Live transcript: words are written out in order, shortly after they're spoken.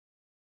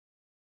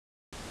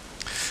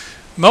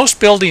Most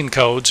building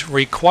codes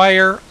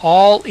require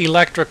all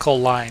electrical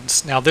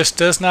lines. Now this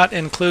does not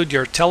include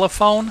your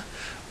telephone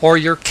or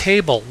your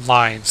cable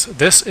lines.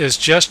 This is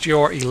just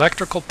your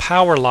electrical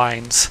power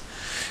lines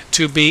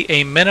to be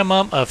a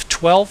minimum of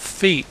 12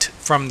 feet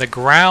from the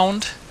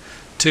ground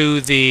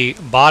to the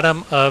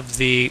bottom of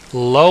the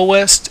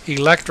lowest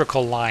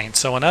electrical line.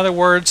 So in other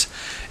words,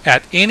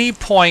 at any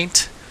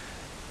point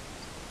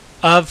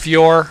of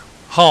your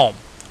home,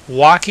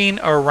 walking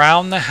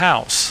around the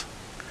house,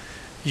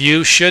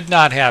 you should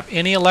not have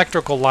any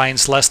electrical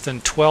lines less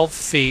than 12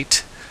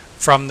 feet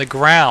from the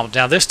ground.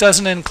 Now this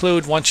doesn't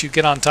include once you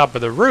get on top of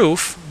the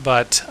roof,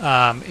 but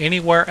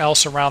anywhere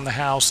else around the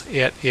house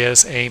it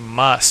is a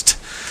must.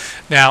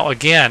 Now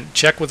again,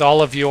 check with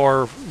all of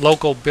your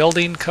local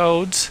building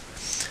codes,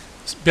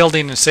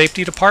 building and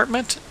safety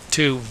department,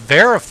 to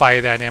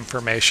verify that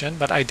information,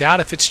 but I doubt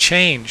if it's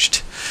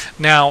changed.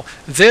 Now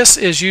this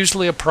is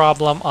usually a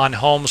problem on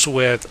homes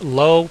with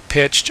low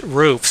pitched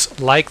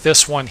roofs like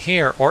this one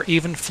here, or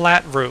even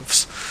flat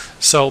roofs,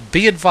 so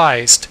be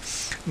advised.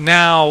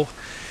 Now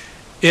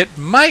it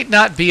might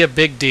not be a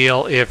big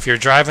deal if you're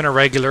driving a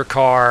regular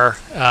car,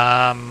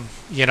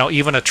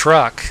 even a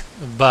truck,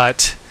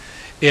 but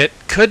it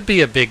could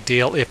be a big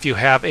deal if you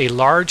have a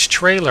large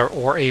trailer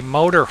or a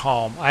motor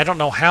home. I don't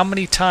know how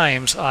many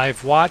times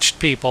I've watched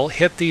people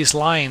hit these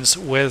lines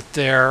with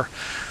their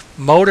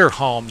motor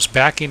homes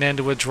backing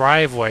into a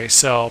driveway.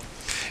 So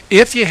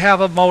if you have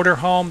a motor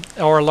home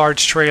or a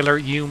large trailer,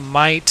 you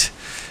might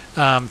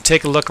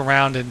take a look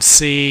around and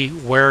see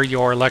where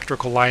your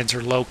electrical lines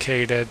are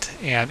located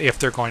and if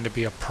they're going to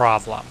be a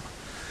problem.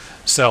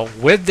 So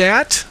with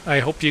that,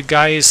 I hope you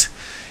guys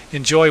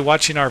enjoy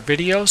watching our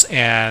videos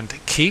and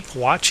keep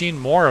watching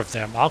more of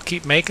them. I'll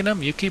keep making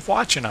them, you keep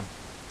watching them.